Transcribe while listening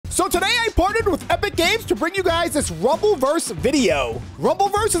So today I partnered with Epic Games to bring you guys this Rumbleverse video.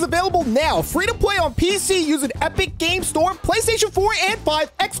 Rumbleverse is available now, free to play on PC using Epic Games Store, PlayStation 4 and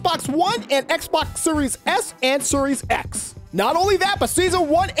 5, Xbox One, and Xbox Series S and Series X. Not only that, but Season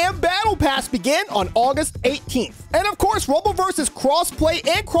 1 and Battle Pass begin on August 18th. And of course, Rumbleverse is cross-play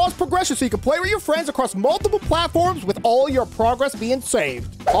and cross-progression, so you can play with your friends across multiple platforms with all your progress being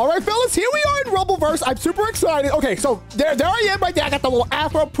saved. All right, fellas, here we are in Rumbleverse. I'm super excited. Okay, so there I am right there. I got the little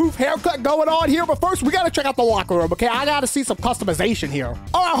afro-proof haircut going on here, but first, we gotta check out the locker room, okay? I gotta see some customization here.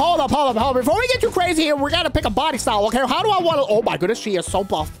 All right, hold up. Before we get too crazy here, we gotta pick a body style, okay? How do I want to... Oh my goodness, she is so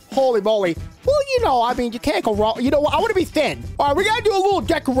buff. Holy moly. Well, you know, I mean, you can't go wrong. You know what? I want to be thin. All right, we got to do a little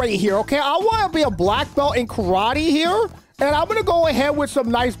decorate here, okay? I want to be a black belt in karate here. And I'm going to go ahead with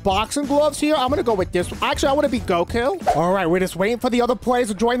some nice boxing gloves here. I'm going to go with this one. Actually, I want to be Goku. All right, we're just waiting for the other players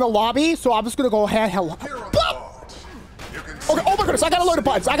to join the lobby. So I'm just going to go ahead. Hello. Okay, oh my goodness. I got to load of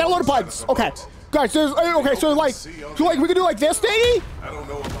buttons. Okay. Guys, so like we can do like this thingy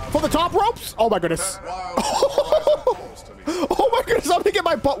for the top ropes. Oh my goodness. Oh my goodness, I'm gonna get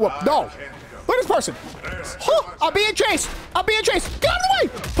my butt whooped. No. Look at this person. Huh, I'm being chased. Get out of the way.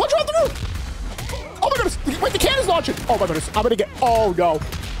 Punch her off the roof. Oh my goodness. Wait, the cannon's launching. Oh my goodness. I'm gonna get... Oh no.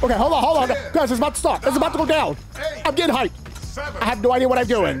 Okay, hold on. Guys, it's about to start. It's about to go down. I'm getting hyped. I have no idea what I'm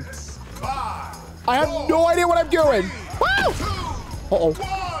doing. Woo! Uh-oh.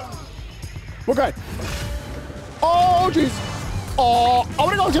 We're good. Oh, jeez. Oh, I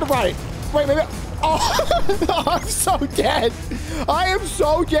want to go to the right. Wait, maybe... Oh, I'm so dead. I am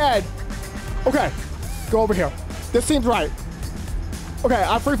so dead. Okay, go over here. This seems right. Okay,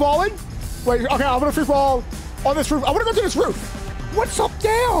 I'm free falling. Wait, okay, I'm gonna free fall on this roof. I wanna go to this roof. What's up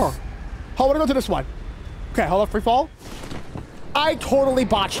there? I wanna go to this one. Okay, hold on, free fall. I totally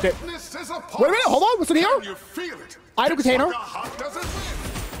botched it. Wait a minute, hold on, what's in here? Item container.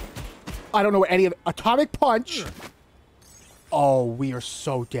 I don't know what any of it. Atomic punch. Oh, we are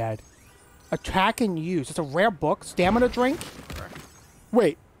so dead. Attack and use. It's a rare book. Stamina drink.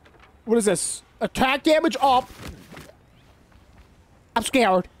 Wait. What is this? Attack damage up. I'm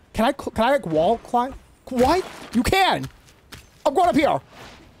scared. Can I like wall climb? What? You can. I'm going up here.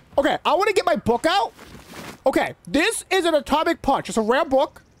 Okay. I want to get my book out. Okay. This is an atomic punch. It's a rare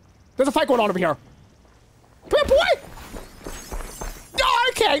book. There's a fight going on over here. Come here, boy.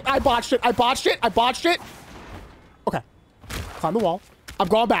 Oh, okay. I botched it. Okay. Climb the wall. I'm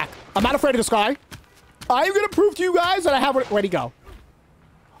going back. I'm not afraid of this guy. I am going to prove to you guys that I have... Where'd he go?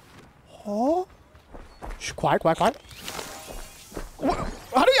 Oh. Shh, quiet. What? How do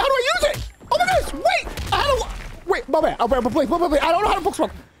I use it? Oh my goodness, wait. Wait, my bad. Please. I don't know how to books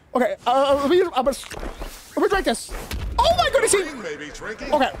work. Okay, I'm gonna drink this. Oh my goodness,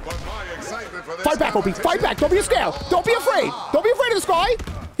 okay. Fight back, Opie. Fight back. Don't be scared. Don't be afraid. Don't be afraid of this guy.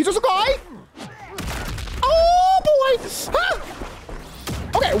 He's just a guy. Oh boy. Ah.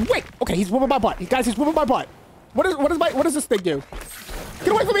 Okay, wait. Okay, he's whooping my butt. Guys, he's whooping my butt. What does this thing do? Get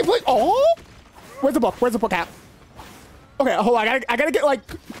away from me, please. Oh! Where's the book? Where's the book at? Okay, hold on. I gotta get like...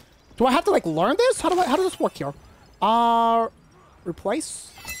 Do I have to like learn this? How does this work here?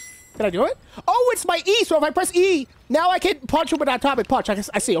 Replace? Did I do it? Oh, it's my E. So if I press E, now I can punch him with that atomic punch.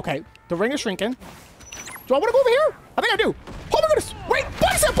 I see. Okay. The ring is shrinking. Do I want to go over here? I think I do. Oh my goodness. Wait.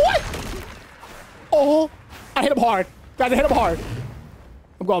 What is that, boy? Oh. I hit him hard. Guys, I hit him hard.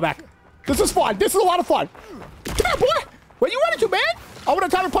 I'm going back. This is fun. This is a lot of fun. Come here, boy. Where you running to, man? I want to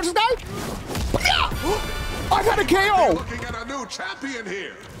time to punch this guy. I got a KO. Looking at a new champion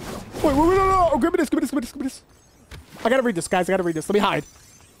here. Wait, no. Give me this. I gotta read this, guys. Let me hide.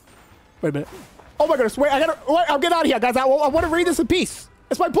 Wait a minute. Oh my goodness. Wait, I'm getting out of here, guys. I want to read this in peace.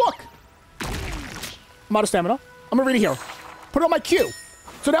 It's my book. I'm out of stamina. I'm gonna read it here. Put it on my queue.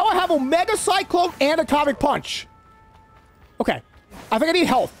 So now I have Omega Cyclone and Atomic Punch. Okay. I think I need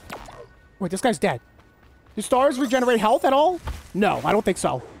health. Wait, this guy's dead. Do stars regenerate health at all? No, I don't think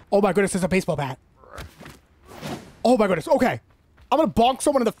so. Oh my goodness, there's a baseball bat. Oh my goodness, okay. I'm gonna bonk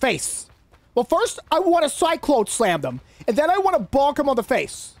someone in the face. Well, first, I want to Cyclone slam them. And then I want to bonk them on the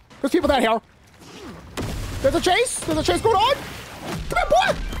face. There's people down here. There's a chase going on. Come here,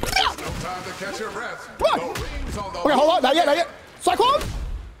 boy. No time to catch your breath. Come on. Okay, hold on, not yet. Cyclone?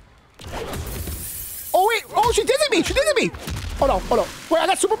 Oh wait, oh, she dizzy me. Hold on. Wait, I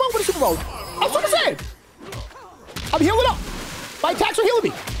got super mode? What is super mode? I'm Super Saiyan. I'm healing up. My attacks are healing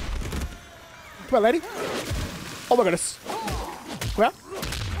me. Come on, lady. Oh my goodness. Well,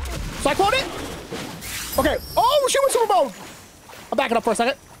 Cyclone it. Okay. Oh, she went super mode. I'm backing up for a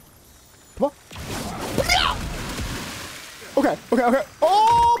second. Come on. Okay.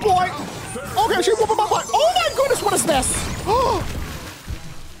 Oh boy. Okay, she's whooping my butt. Oh my goodness, what is this?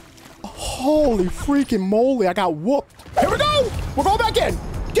 Holy freaking moly, I got whooped. Here we go. We're going back in.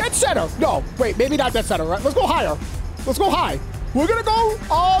 Dead center. No, wait, maybe not dead center, right? Let's go higher. Let's go high. We're gonna go,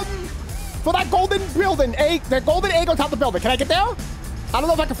 for that golden building, that golden egg on top of the building. Can I get there? I don't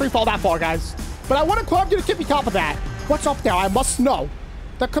know if I can free fall that far, guys. But I want to climb to the tippy top of that. What's up there? I must know.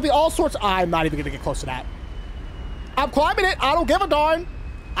 There could be all sorts. I'm not even gonna get close to that. I'm climbing it. I don't give a darn.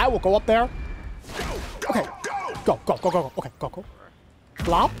 I will go up there. Okay. Go. Okay, go.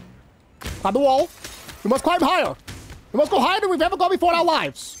 Flop. Climb the wall. We must climb higher. We must go higher than we've ever gone before in our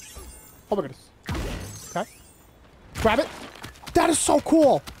lives. Oh my goodness. Okay. Grab it. That is so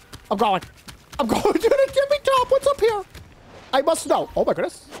cool. I'm going. I'm going to the tippy top. What's up here? I must know. Oh my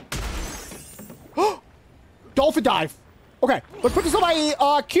goodness. Dolphin dive. Okay. Let's put this on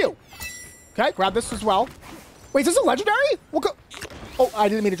my queue. Okay. Grab this as well. Wait, is this a legendary? We'll go. Oh, I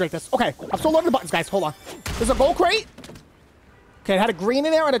didn't mean to drink this. Okay. I'm still loading the buttons, guys. Hold on. There's a gold crate. Okay, it had a green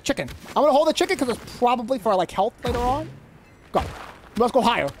in there and a chicken. I'm gonna hold the chicken because it's probably for like health later on. Go. Let's go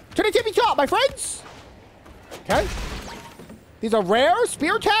higher. To the tippy top, my friends. Okay. These are rare.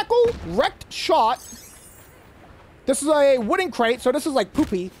 Spear tackle. Wrecked shot. This is a wooden crate, so this is like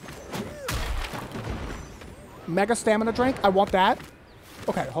poopy. Mega stamina drink. I want that.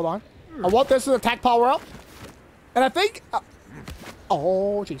 Okay, hold on. I want this as attack power up. And I think...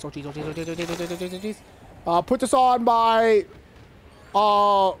 oh, jeez. Put this on my...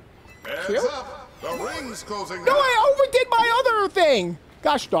 Heads up. The ring's closing. No, I overdid my other thing.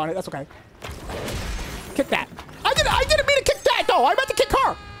 Gosh darn it. That's okay. Kick that. I didn't mean to kick that, though. I meant to kick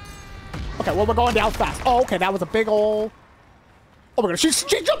her. Okay, well, we're going down fast. Oh, okay. That was a big ol'... oh, my goodness.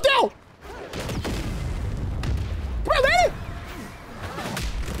 She jumped out. Come here, lady.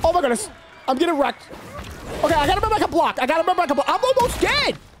 Oh, my goodness. I'm getting wrecked. Okay, I gotta remember I can block. I'm almost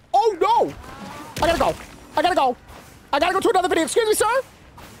dead. Oh, no. I gotta go to another video. Excuse me, sir.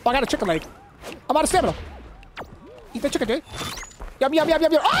 Oh, I got a chicken leg. I'm out of stamina. Eat that chicken, dude. Yum. Oh,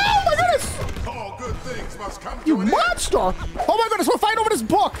 my goodness. All good things must come to You an end. monster. Oh, my goodness. We're fighting over this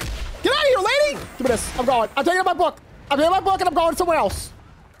book. Get out of here, lady. Give me this. I'm going. I'm taking my book. And I'm going somewhere else.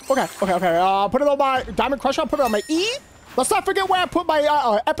 Okay. Put it on my Diamond Crusher. I'll put it on my E. Let's not forget where I put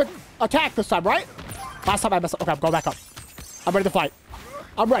my epic attack this time, right? Last time I messed up. Okay, I'm going back up. I'm ready to fight.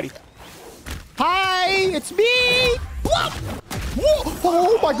 I'm ready. Hi, it's me. Bluff. Whoa.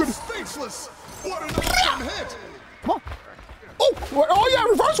 Oh my goodness. Faceless. What an awesome hit. Come on. Oh yeah,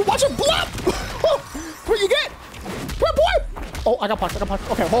 reversal. Watch it. Bluff. What you get? Come on, boy. Oh, I got punched.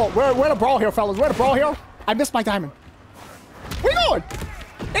 Okay, hold on. We're in a brawl here, fellas. We're in a brawl here. I missed my diamond. Where you going?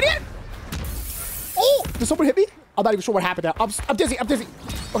 Idiot. Oh, did someone hit me? I'm not even sure what happened there. I'm dizzy.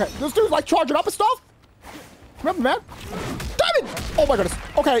 Okay, this dude's like charging up and stuff. Remember, man? Diamond! Oh my goodness.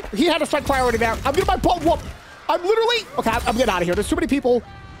 Okay, he had a strike priority there. I'm getting my butt whooped. I'm literally... okay, I'm getting out of here. There's too many people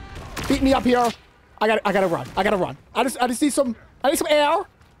beating me up here. I gotta run. I just need some air.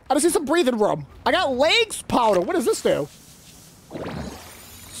 I just need some breathing room. I got legs powder. What does this do?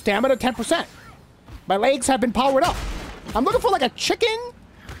 Stamina 10%. My legs have been powered up. I'm looking for like a chicken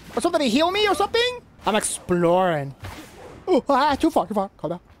or something to heal me or something. I'm exploring. Oh, too far. Calm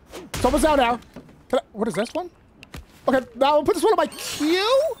down. Someone's down there. What is this one? Okay, now I'll put this one on my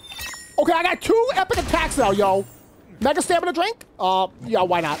queue. Okay, I got 2 epic attacks now, yo. Mega stamina drink? Yeah,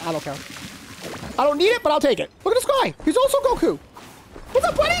 why not? I don't care. I don't need it, but I'll take it. Look at this guy. He's also Goku. What's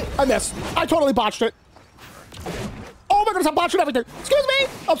up, buddy? I missed. I totally botched it. Oh my goodness, I'm botching everything. Excuse me.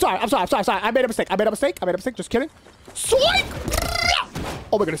 I'm sorry. I made a mistake. Just kidding. Swipe!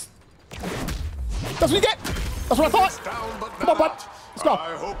 Oh my goodness. That's what you get. That's what I thought. Come on, bud. Let's go.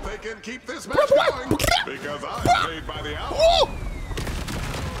 I hope they can keep this match going because I'm paid by the hour. Whoa!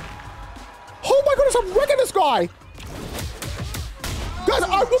 Oh my goodness, I'm wrecking this guy. Guys,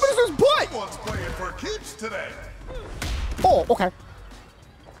 I'm moving his butt. Someone's playing for keeps today. Oh, okay.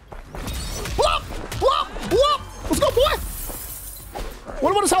 Blop! Let's go, boy.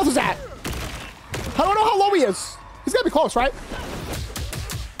 Wonder what his health is at. I don't know how low he is. He's gotta be close, right?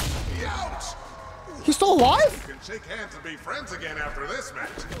 Ouch! He's still alive? You can shake hands and be friends again after this match.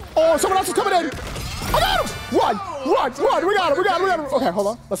 Oh, someone else is coming in. I got him! Run! We got him. Okay, hold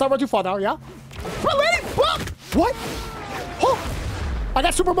on. Let's not run too far now, yeah? Run, lady! Run! What? Oh! I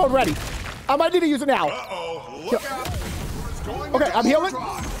got super mode ready. I might need to use it now. Uh-oh, look out. Okay, I'm healing.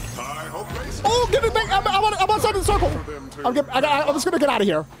 I hope they see. Oh, give me back. I'm outside the circle. I'm just gonna get out of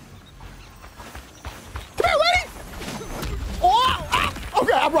here. Come here, lady! Oh,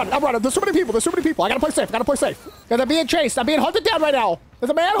 okay, I'm running. There's so many people. I gotta play safe. Because I'm being chased. I'm being hunted down right now. There's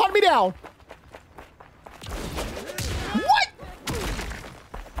a man hunting me down.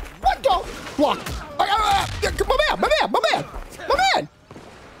 What the? Block. My man.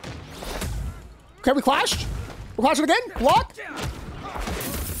 Okay, we clashed. We're clashing again. Block.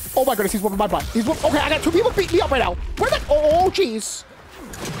 Oh my goodness, he's whooping my butt. He's okay, I got 2 people beating me up right now. Where the? Oh, jeez.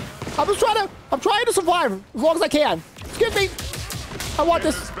 I'm trying to survive as long as I can. Excuse me. I want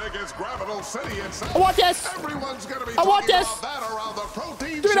this. As big as Grapital City itself. I want this. Everyone's gonna be I want talking this. about that around the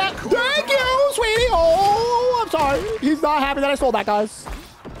protein Give me that. shake cooler Thank tonight. you, sweetie. Oh, I'm sorry. He's not happy that I stole that, guys.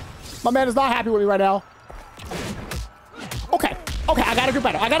 My man is not happy with me right now. Okay. Okay, I gotta do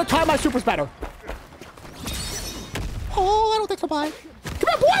better. I gotta time my supers better. Oh, I don't think so, bye. Come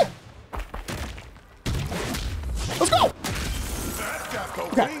here, boy. Let's go.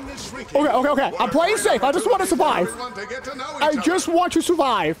 Okay. I'm playing safe. I just want to survive. I just want to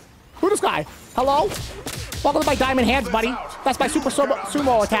survive. Who's this guy? Hello? Welcome to my diamond hands, buddy. That's my super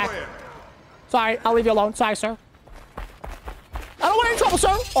sumo attack. Sorry, I'll leave you alone. Sorry, sir. I don't want any trouble,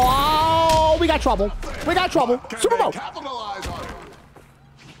 sir. Oh, we got trouble. We got trouble. Super mode.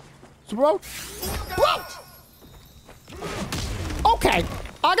 Super mode. Whoa. Okay.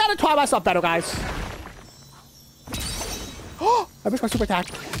 I gotta try myself better, guys. Oh, I missed my super attack.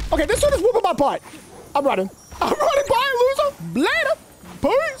 Okay, this one is whooping my butt. I'm running. I'm running. Bye, loser. Later.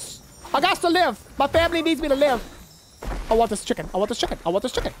 Peace. I got to live. My family needs me to live. I want this chicken. I want this chicken. I want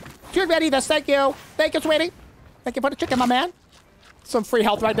this chicken. Excuse me, I need this. Thank you. Thank you, sweetie. Thank you for the chicken, my man. Some free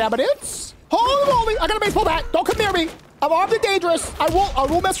health right now, but it's... Hold on, I got a baseball bat. Don't come near me. I'm armed and dangerous. I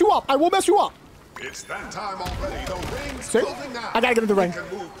will mess you up. I will mess you up. It's that time already. The ring's See? closing now. I gotta get in the ring.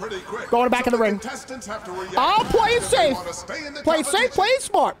 Going back in the ring. I'll play it safe. Play it safe, play it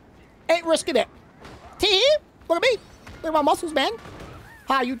smart. Ain't risking it. T, look at me. Look at my muscles, man.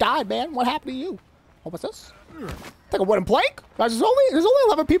 How you died, man. What happened to you? Oh, what's this? Like a wooden plank? Guys, there's only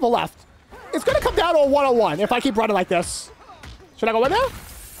 11 people left. It's gonna come down to a 1-on-1 if I keep running like this. Should I go in there?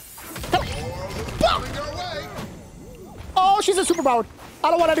 Oh, she's in super mode.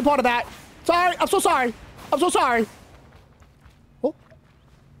 I don't want any part of that. Sorry, I'm so sorry. I'm so sorry. Oh,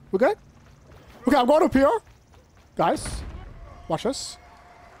 we're good? Okay, I'm going up here. Guys, watch this.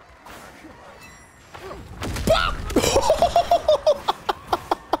 I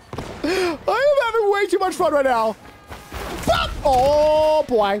am having way too much fun right now. Oh,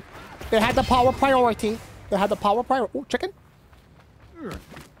 boy. They had the power priority. They had the power priority. Oh, chicken.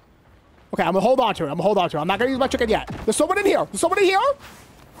 Okay, I'm gonna hold on to it. I'm gonna hold on to it. I'm not gonna use my chicken yet. There's someone in here. There's someone in here.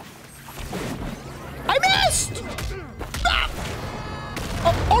 I missed! Ah!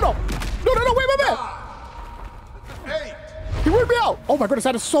 Oh no! No, wait. He weirded me out. Oh my goodness,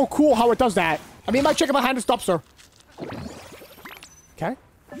 that is so cool how it does that. I mean, my chicken behind the dumpster. Okay.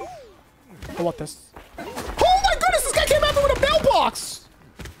 I want this. Oh my goodness, this guy came at me with a mailbox!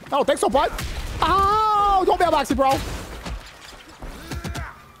 Oh, thanks so, bud. Oh, don't mailbox me, bro.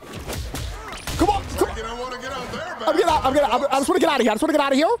 Come on. I just want to get out of here. I just want to get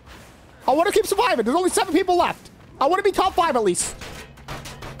out of here. I want to keep surviving. There's only 7 people left. I want to be top 5 at least.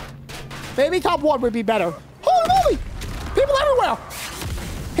 Maybe top 1 would be better. Holy moly! People everywhere.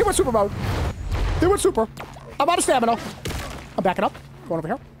 He went super mode. He went super. I'm out of stamina. I'm backing up. Going over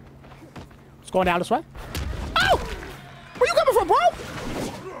here. It's going down this way. Ow! Where you coming from, bro?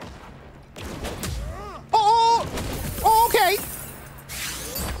 Oh, okay.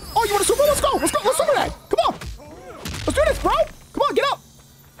 Oh, you want to super? Let's go. Let's super that. Come on. Let's do this, bro. Come on, get up.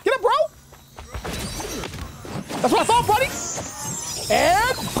 Get up, bro. That's what I thought, buddy.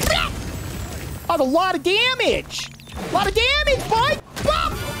 And... That was a lot of damage. A lot of damage, bud.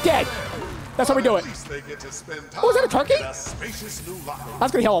 Bop. Dead. That's how we do it. Oh, is that a turkey? That's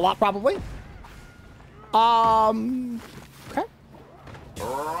going to heal a lot, probably. Okay.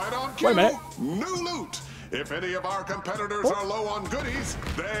 Right on cue. Wait a minute. New loot. If any of our competitors are low on goodies,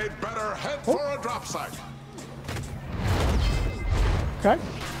 they'd better head for a drop site. Okay.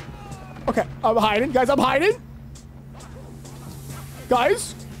 Okay, I'm hiding. Guys, I'm hiding.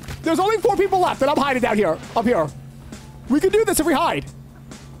 Guys, there's only 4 people left, and I'm hiding down here. Up here. We can do this if we hide.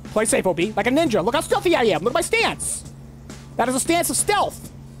 Play safe, OB. Like a ninja. Look how stealthy I am. Look at my stance. That is a stance of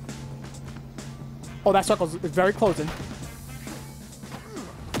stealth. Oh, that circle is very closing.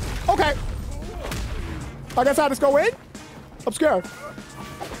 Okay. I guess I just go in? I'm scared.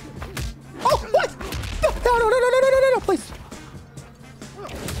 Oh, what? No, please.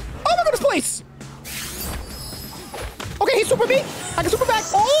 Oh my goodness, please. Okay, he's super me. I can super back.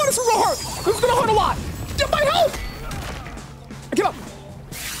 Oh, this is gonna hurt. This is gonna hurt a lot. Get my help. Get up.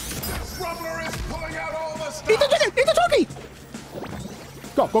 Rumbler is pulling out all the stuff. Eat the chicken. Eat the turkey.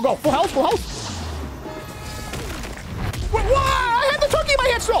 Go. Full health. What? I had the turkey in my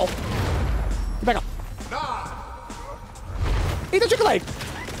hand still. Get back up. Eat the chicken leg.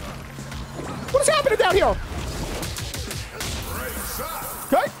 What is happening down here?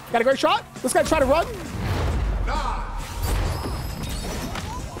 Okay. Got a great shot. This guy's trying to run.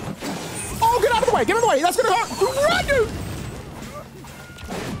 Oh, get out of the way. Get out of the way. That's going to hurt. Run, dude.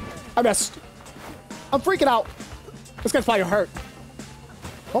 I missed. I'm freaking out. This guy's probably hurt.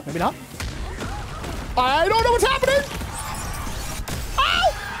 Oh, maybe not. I don't know what's happening.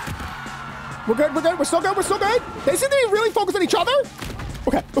 Ow! We're good. We're good. We're still good. We're still good. They seem to be really focused on each other.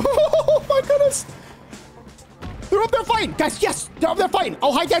 Okay. Oh, my goodness. They're up there fighting. Guys, yes. They're up there fighting.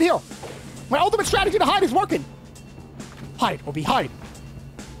 I'll hide down here. My ultimate strategy to hide is working. Hide, Obi, hide.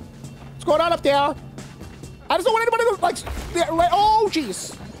 What's going on up there? I just don't want anybody to, like, oh,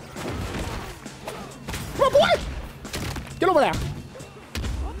 jeez. Come on, boy. Get over there.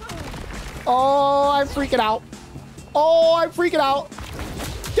 Oh, I'm freaking out. Oh, I'm freaking out.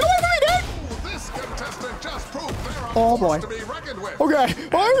 Get away from me, dude. This contestant just proved they're a Oh, boy. force to be reckoned with. Okay.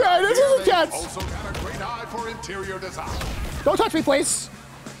 All right, this is intense. Also got a great eye for interior design. Don't touch me, please.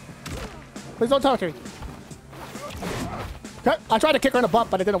 Please don't touch me. Okay, I tried to kick her in the butt,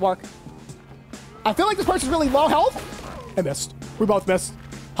 but it didn't work. I feel like this person's really low health. I missed. We both missed.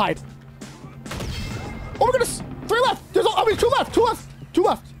 Hide. Oh my goodness! 3 left! There's 2 left! 2 left! 2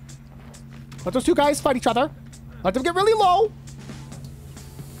 left! Let those 2 guys fight each other. Let them get really low.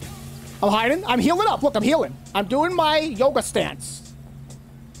 I'm hiding. I'm healing up. Look, I'm healing. I'm doing my yoga stance.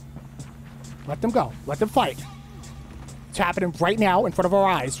 Let them go. Let them fight. It's happening right now in front of our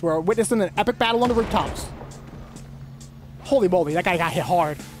eyes. We're witnessing an epic battle on the rooftops. Holy moly, that guy got hit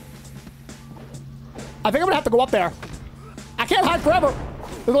hard. I think I'm gonna have to go up there. I can't hide forever.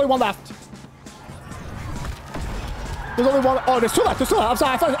 There's only 1 left. There's only 1. Oh, there's 2 left. There's 2 left. I'm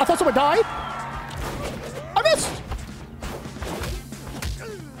sorry. I thought someone died. I missed.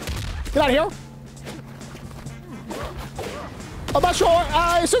 Get out of here. I'm not sure.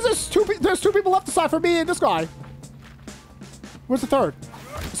 It says there's 2 people left aside for me and this guy. Where's the 3rd?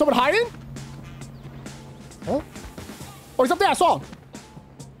 Is someone hiding? Oh. Oh, he's up there. I saw him.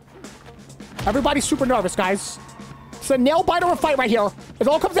 Everybody's super nervous, guys. It's a nail-biter of a fight right here. It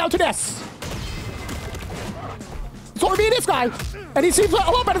all comes down to this. It's only me and this guy. And he seems a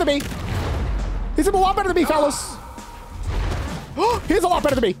lot better than me. He seems a lot better than me, fellas. He's a lot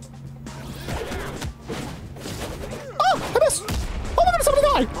better than me. Oh, I missed. Oh my goodness, somebody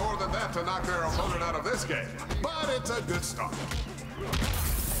died. More than that to knock their opponent out of this game. But it's a good start.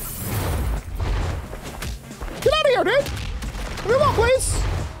 Get out of here, dude. Come on, please.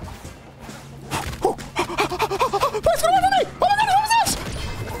 Please get away from me. Oh my God, who is this?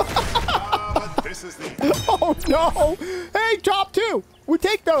 This is the... Oh no. Hey, top 2. We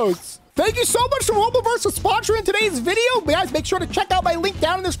take those. Thank you so much to Rumbleverse for sponsoring today's video. Guys, make sure to check out my link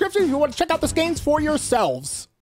down in the description if you want to check out this games for yourselves.